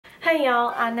Hey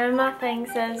y'all, I know my thing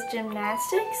says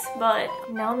gymnastics, but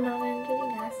no, I'm not into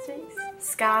gymnastics.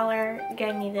 Skylar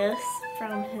gave me this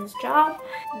from his job.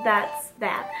 That's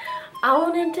that. I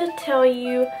wanted to tell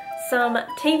you some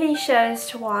TV shows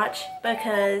to watch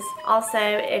because also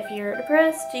if you're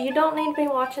depressed, you don't need to be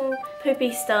watching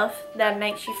poopy stuff that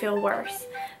makes you feel worse.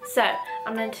 So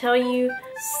I'm going to tell you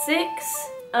 6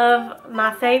 of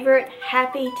my favorite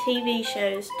happy TV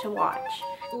shows to watch.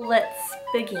 Let's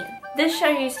begin. This show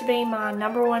used to be my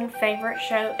 #1 favorite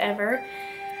show ever,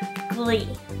 Glee.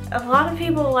 A lot of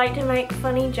people like to make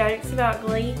funny jokes about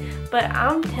Glee, but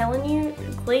I'm telling you,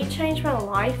 Glee changed my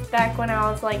life back when I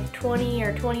was like 20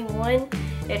 or 21.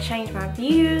 It changed my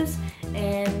views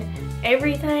and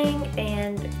everything,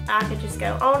 and I could just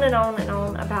go on and on and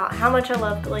on about how much I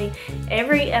love Glee.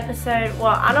 Every episode,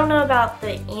 well, I don't know about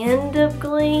the end of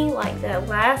Glee, like the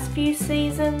last few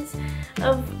seasons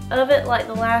of it, like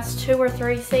the last 2 or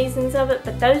 3 seasons of it,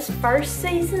 but those first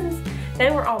seasons,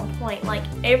 they were on point. Like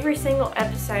every single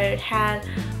episode had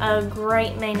a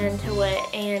great meaning to it,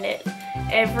 and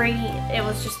it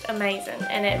was just amazing,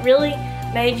 and it really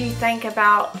made you think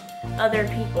about other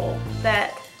people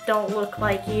that don't look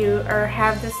like you or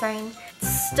have the same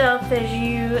stuff as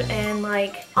you and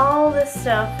like all this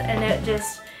stuff, and it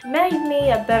just made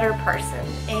me a better person.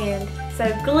 And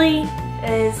so Glee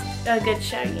is a good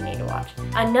show you need to watch.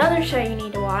 Another show you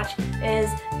need to watch is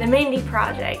The Mindy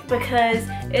Project because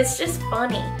it's just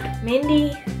funny.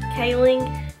 Mindy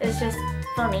Kaling is just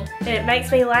funny. It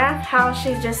makes me laugh how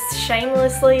she just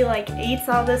shamelessly like eats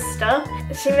all this stuff.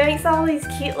 She makes all these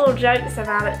cute little jokes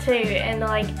about it too, and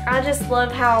like I just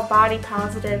love how body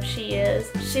positive she is.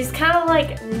 She's kind of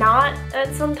like not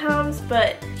at sometimes,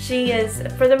 but she is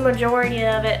for the majority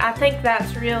of it. I think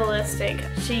that's realistic,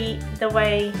 the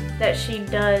way that she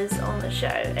does on the show,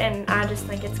 and I just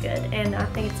think it's good, and I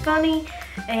think it's funny,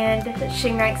 and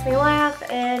she makes me laugh,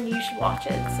 and you should watch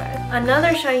it. So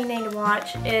another show you need to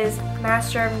watch is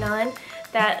Master of None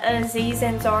that Aziz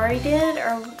Ansari did,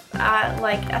 or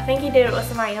I think he did it with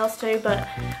somebody else too, but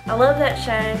I love that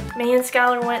show. Me and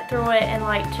Skylar went through it in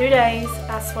like 2 days,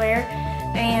 I swear,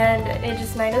 and it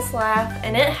just made us laugh,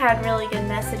 and it had really good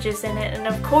messages in it, and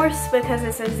of course because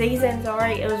it's Aziz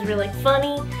Ansari, it was really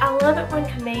funny. I love it when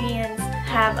comedians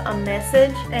have a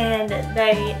message and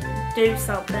they do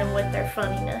something with their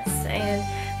funniness, and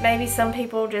maybe some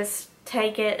people just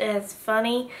take it as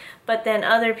funny, but then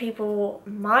other people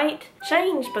might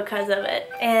change because of it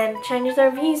and change their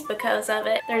views because of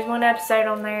it. There's one episode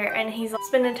on there and he's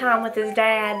spending time with his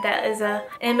dad that is a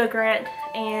immigrant,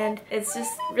 and it's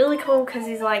just really cool because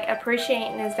he's like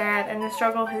appreciating his dad and the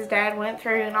struggle his dad went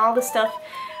through and all the stuff.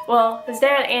 Well, his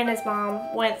dad and his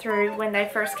mom went through when they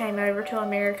first came over to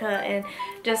America, and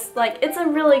just like, it's a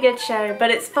really good show,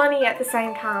 but it's funny at the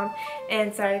same time.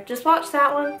 And so just watch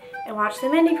that one, and watch The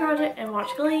Mindy Project, and watch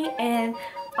Glee, and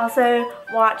also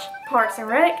watch Parks and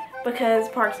Rec, because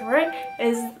Parks and Rec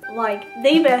is like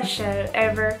the best show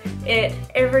ever.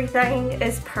 Everything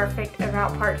is perfect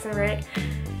about Parks and Rec.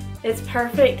 It's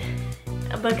perfect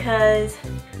because,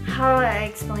 how do I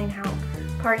explain how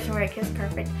Parks and Rec is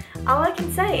perfect? All I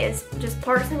can say is just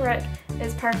Parks and Rec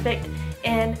is perfect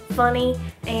and funny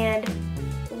and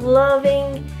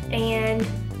loving and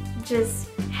just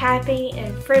happy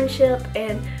and friendship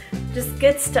and just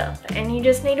good stuff, and you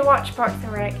just need to watch Parks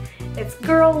and Rec. It's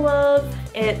girl love,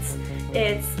 it's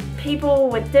people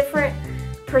with different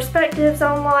perspectives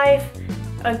on life,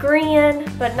 agreeing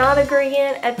but not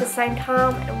agreeing at the same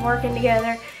time, and working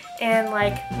together and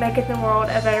like making the world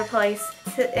a better place,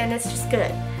 and it's just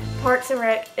good. Parks and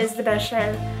Rec is the best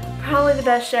show, probably the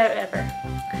best show ever.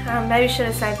 Maybe should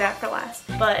have saved that for last,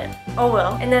 but oh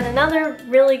well. And then another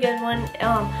really good one,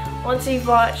 once you've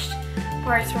watched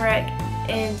Parks and Rec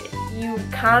and you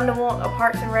kind of want a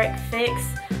Parks and Rec fix,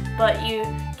 but you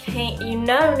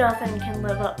know nothing can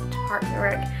live up to Parks and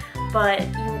Rec, but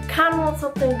you kind of want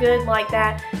something good like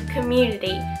that,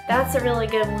 Community. That's a really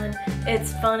good one.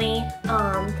 It's funny.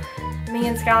 Me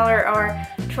and Skylar are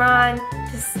trying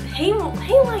to, he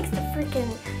likes to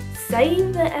freaking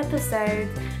save the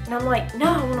episodes, and I'm like, no,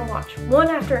 I want to watch one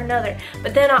after another,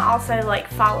 but then I also like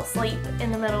fall asleep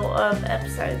in the middle of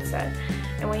episodes,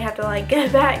 and we have to like go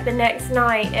back the next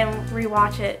night and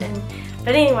rewatch it.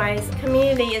 But anyways,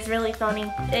 Community is really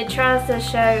funny. It tries to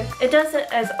show, it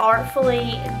doesn't as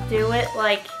artfully do it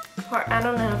like, I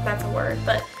don't know if that's a word,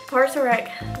 but Parks and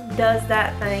Rec does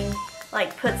that thing,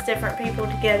 like puts different people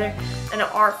together in an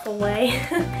artful way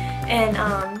and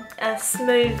a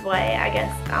smooth way, I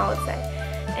guess I would say.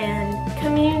 And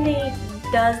Community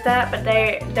does that, but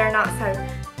they're not so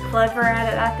clever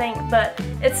at it, I think, but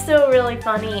it's still really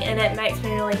funny and it makes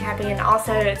me really happy. And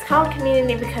also it's called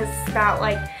Community because it's about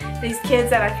like these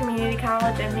kids at a community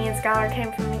college, and me and Skylar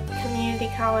came from community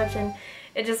college, and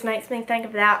it just makes me think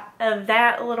of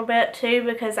that a little bit too,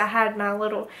 because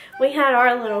we had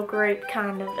our little group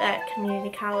kind of at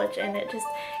community college, and it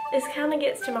kind of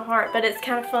gets to my heart, but it's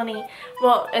kind of funny.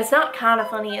 Well, it's not kind of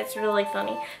funny, it's really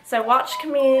funny. So watch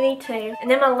Community too. And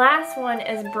then my last one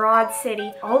is Broad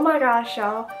City. Oh my gosh,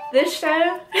 y'all. This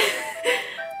show,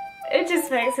 it just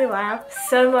makes me laugh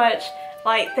so much.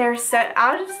 Like,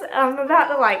 I'm about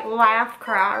to like laugh,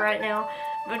 cry right now.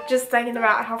 But just thinking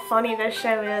about how funny this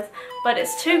show is. But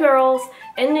it's two girls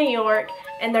in New York,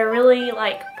 and they're really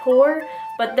like poor,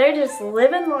 but they're just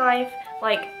living life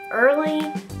like early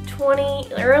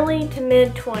to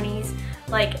mid 20s.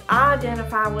 Like, I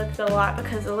identify with it a lot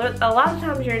because a lot of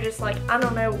times you're just like, I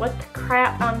don't know what the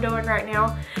crap I'm doing right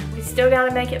now. We still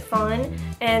gotta make it fun.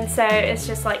 And so it's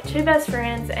just like two best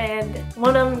friends, and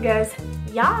one of them goes,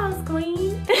 "Yas,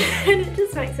 queen." And it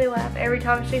just makes me laugh every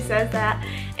time she says that.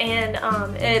 And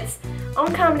it's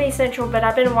on Comedy Central, but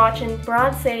I've been watching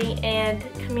Broad City and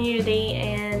Community,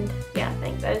 and yeah, I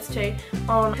think those two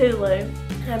on Hulu.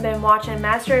 I've been watching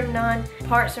Master of None,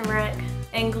 Parks and Rec,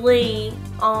 and Glee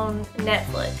on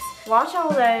Netflix. Watch all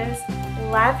those,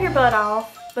 laugh your butt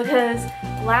off, because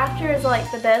laughter is like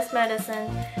the best medicine.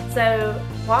 So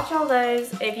watch all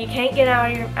those. If you can't get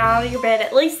out of your bed,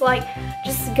 at least like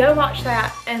just go watch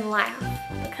that and laugh,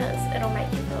 because it'll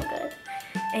make you feel good.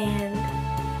 And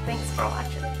thanks for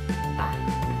watching.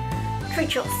 Bye.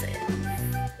 Treat yourself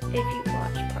if you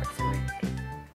watch Parks